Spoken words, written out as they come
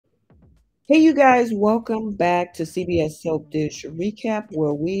Hey, you guys, welcome back to CBS Soap Dish Recap,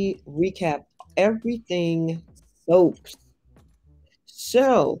 where we recap everything soaps.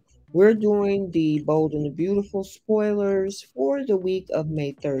 So, we're doing the Bold and the Beautiful spoilers for the week of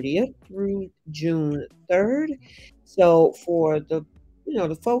May 30th through June 3rd. So, for the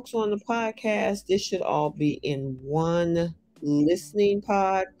folks on the podcast, this should all be in one listening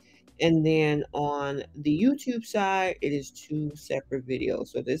pod. And then on the YouTube side, it is two separate videos.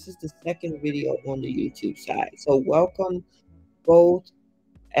 So this is the second video on the YouTube side. So welcome both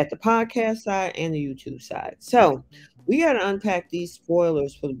at the podcast side and the YouTube side. So we got to unpack these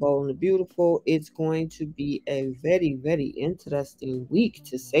spoilers for the Bold and the Beautiful. It's going to be a very, very interesting week,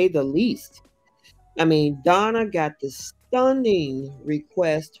 to say the least. I mean, Donna got the stunning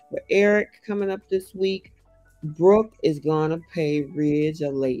request for Eric coming up this week. Brooke is going to pay Ridge a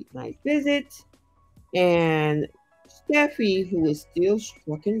late night visit. And Steffi, who is still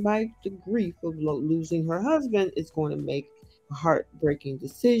stricken by the grief of losing her husband, is going to make a heartbreaking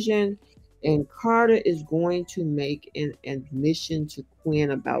decision. And Carter is going to make an admission to Quinn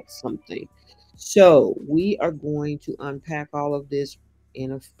about something. So we are going to unpack all of this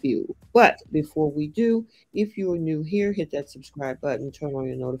in a few. But before we do, if you are new here, hit that subscribe button, turn on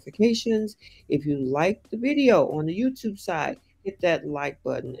your notifications. If you like the video on the YouTube side, hit that like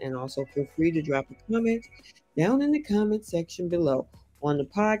button, and also feel free to drop a comment down in the comment section below. On the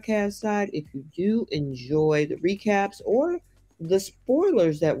podcast side, if you do enjoy the recaps or the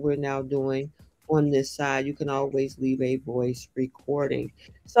spoilers that we're now doing on this side, you can always leave a voice recording.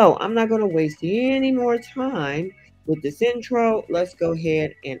 So I'm not going to waste any more time with this intro. Let's go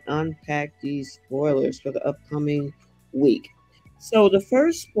ahead and unpack these spoilers for the upcoming week. So the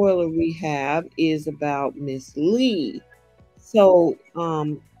first spoiler we have is about Miss Lee. So,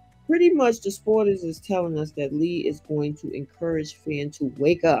 pretty much the spoilers is telling us that Lee is going to encourage Finn to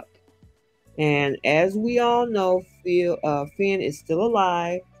wake up. And as we all know, Finn is still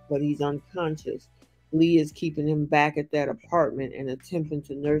alive, but he's unconscious. Lee is keeping him back at that apartment and attempting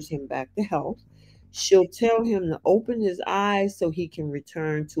to nurse him back to health. She'll tell him to open his eyes so he can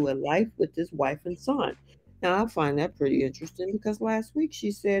return to a life with his wife and son. Now, I find that pretty interesting because last week she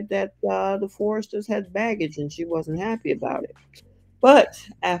said that the Foresters had baggage and she wasn't happy about it. But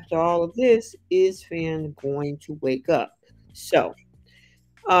after all of this, is Finn going to wake up? So,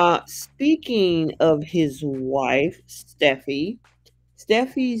 speaking of his wife, Steffi's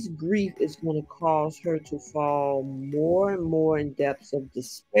grief is going to cause her to fall more and more in depths of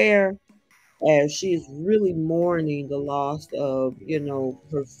despair as she is really mourning the loss of,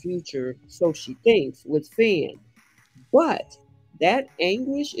 her future, so she thinks, with Finn. But that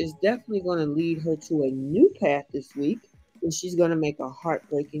anguish is definitely going to lead her to a new path this week, and she's going to make a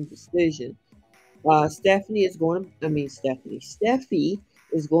heartbreaking decision. Steffi is going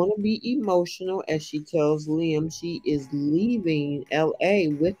to be emotional as she tells Liam she is leaving LA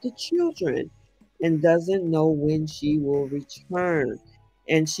with the children and doesn't know when she will return.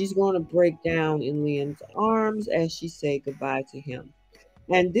 And she's going to break down in Liam's arms as she say goodbye to him.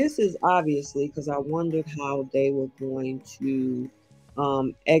 And this is obviously because I wondered how they were going to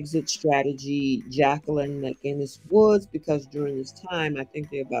exit strategy Jacqueline McInnes Woods, because during this time, I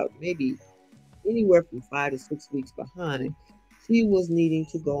think they're about maybe anywhere from 5 to 6 weeks behind. She was needing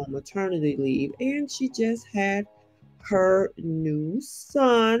to go on maternity leave, and she just had her new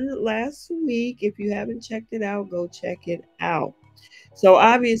son last week. If you haven't checked it out, go check it out. So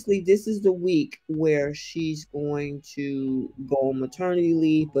obviously, this is the week where she's going to go on maternity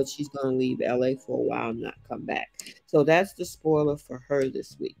leave, but she's going to leave LA for a while and not come back. So that's the spoiler for her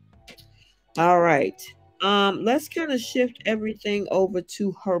this week. All right. Let's kind of shift everything over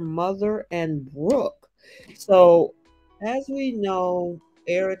to her mother and Brooke. So, as we know,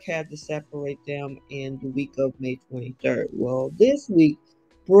 Eric had to separate them in the week of May 23rd. Well, this week,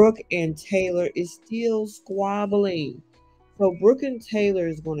 Brooke and Taylor is still squabbling. So Brooke and Taylor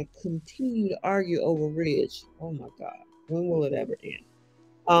is going to continue to argue over Ridge. Oh my God, when will it ever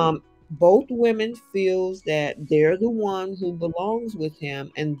end? Both women feels that they're the one who belongs with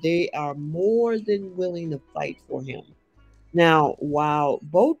him, and they are more than willing to fight for him. Now, while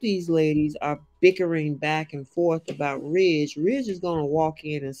both these ladies are bickering back and forth about Ridge is going to walk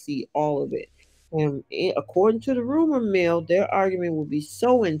in and see all of it. And according to the rumor mill, their argument will be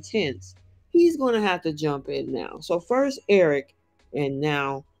so intense, he's going to have to jump in now. So first Eric, and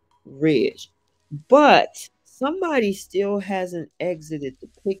now Ridge. But somebody still hasn't exited the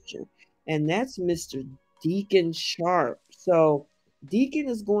picture, and that's Mr. Deacon Sharp. So Deacon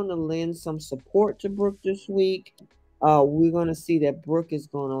is going to lend some support to Brooke this week. We're going to see that Brooke is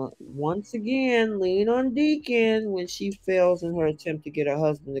going to once again lean on Deacon when she fails in her attempt to get her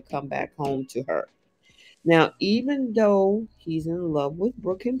husband to come back home to her. Now, even though he's in love with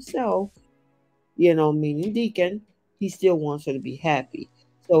Brooke himself, meaning Deacon, he still wants her to be happy.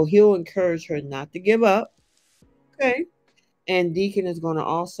 So he'll encourage her not to give up. Okay. And Deacon is going to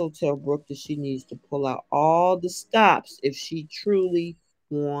also tell Brooke that she needs to pull out all the stops if she truly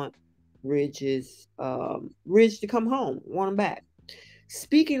want Ridge to come home, want him back.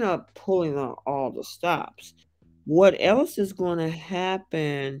 Speaking of pulling out all the stops, what else is going to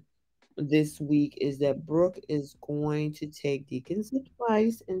happen this week is that Brooke is going to take Deacon's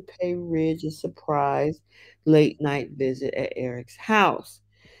advice and pay Ridge a surprise late night visit at Eric's house.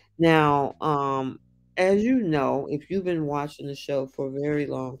 Now, as you know, if you've been watching the show for a very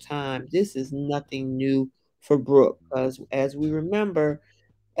long time, this is nothing new for Brooke because, as we remember,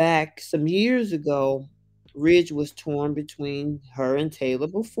 back some years ago, Ridge was torn between her and Taylor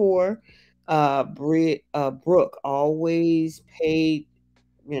before. Brooke always paid,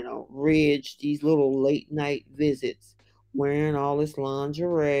 Ridge these little late night visits, wearing all this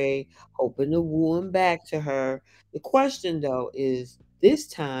lingerie, hoping to woo him back to her. The question, though, is this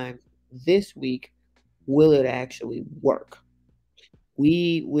time, this week, will it actually work?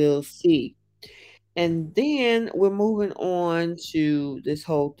 We will see. And then we're moving on to this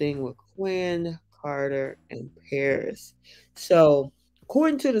whole thing with Quinn, Carter, and Paris. So,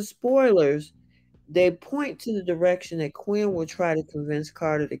 according to the spoilers, they point to the direction that Quinn will try to convince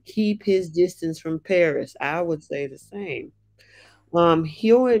Carter to keep his distance from Paris. I would say the same.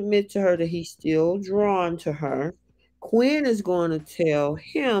 He'll admit to her that he's still drawn to her. Quinn is going to tell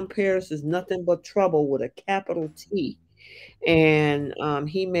him Paris is nothing but trouble with a capital T, and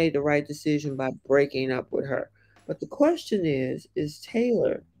he made the right decision by breaking up with her. But the question is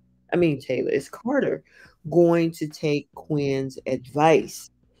Carter going to take Quinn's advice?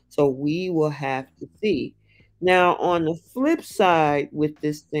 So we will have to see. Now, on the flip side, with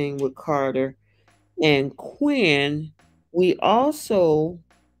this thing with Carter and Quinn, we also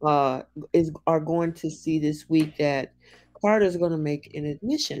are going to see this week that Carter is going to make an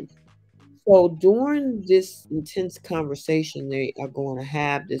admission. So during this intense conversation they are going to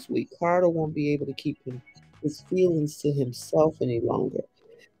have this week, Carter won't be able to keep his feelings to himself any longer.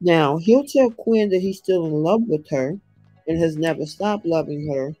 Now, he'll tell Quinn that he's still in love with her and has never stopped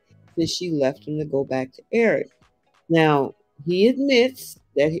loving her since she left him to go back to Eric. Now, he admits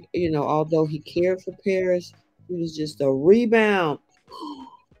that, although he cared for Paris, he was just a rebound.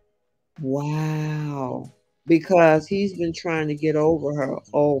 Wow. Because he's been trying to get over her.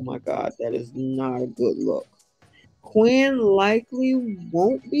 Oh my God, that is not a good look. Quinn likely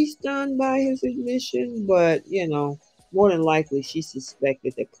won't be stunned by his admission, but, more than likely she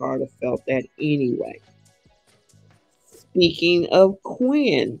suspected that Carter felt that anyway. Speaking of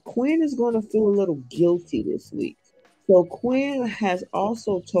Quinn, Quinn is going to feel a little guilty this week. So Quinn has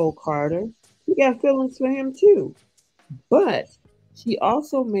also told Carter she got feelings for him too. But she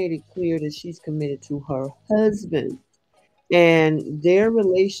also made it clear that she's committed to her husband and their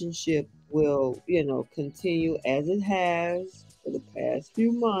relationship will, continue as it has for the past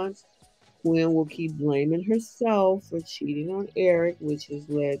few months. Quinn will keep blaming herself for cheating on Eric, which has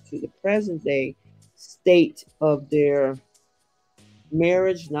led to the present day state of their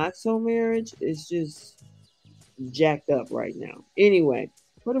marriage, not so marriage. It's just jacked up right now. Anyway,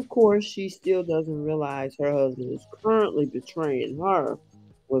 but of course, she still doesn't realize her husband is currently betraying her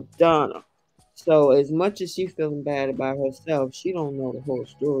with Donna. So as much as she's feeling bad about herself, she don't know the whole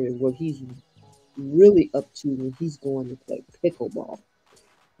story of what he's really up to when he's going to play pickleball.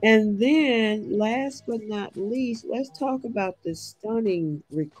 And then, last but not least, let's talk about the stunning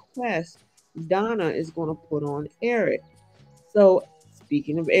request Donna is going to put on Eric. So,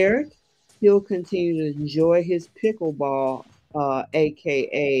 speaking of Eric, he'll continue to enjoy his pickleball,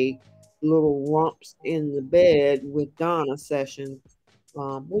 aka little romps in the bed with Donna sessions,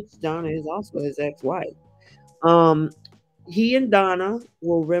 which Donna is also his ex-wife. Um, he and Donna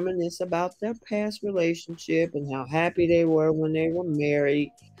will reminisce about their past relationship and how happy they were when they were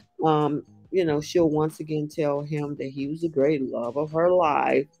married. She'll once again tell him that he was the great love of her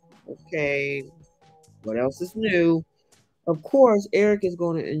life. Okay, what else is new? Of course, Eric is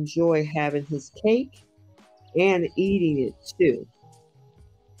going to enjoy having his cake and eating it too.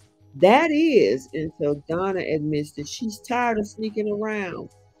 That is until Donna admits that she's tired of sneaking around.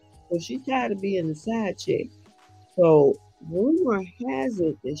 So she's tired of being the side chick. So rumor has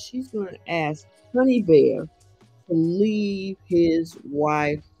it that she's going to ask Honey Bear to leave his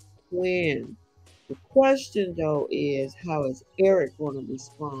wife Quinn. The question though is how is Eric going to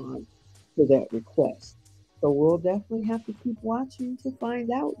respond to that request? So we'll definitely have to keep watching to find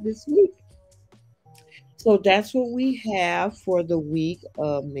out this week. So that's what we have for the week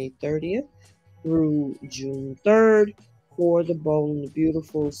of May 30th through June 3rd for the Bold and the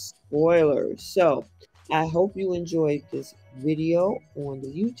Beautiful spoilers. So I hope you enjoyed this video on the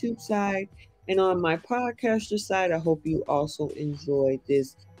YouTube side, and on my podcaster side, I hope you also enjoyed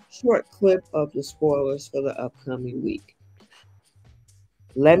this short clip of the spoilers for the upcoming week.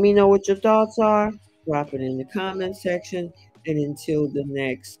 Let me know what your thoughts are. Drop it in the comment section. And until the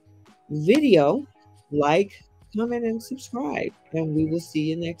next video, like, comment, and subscribe. And we will see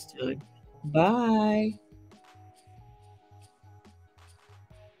you next time. Bye.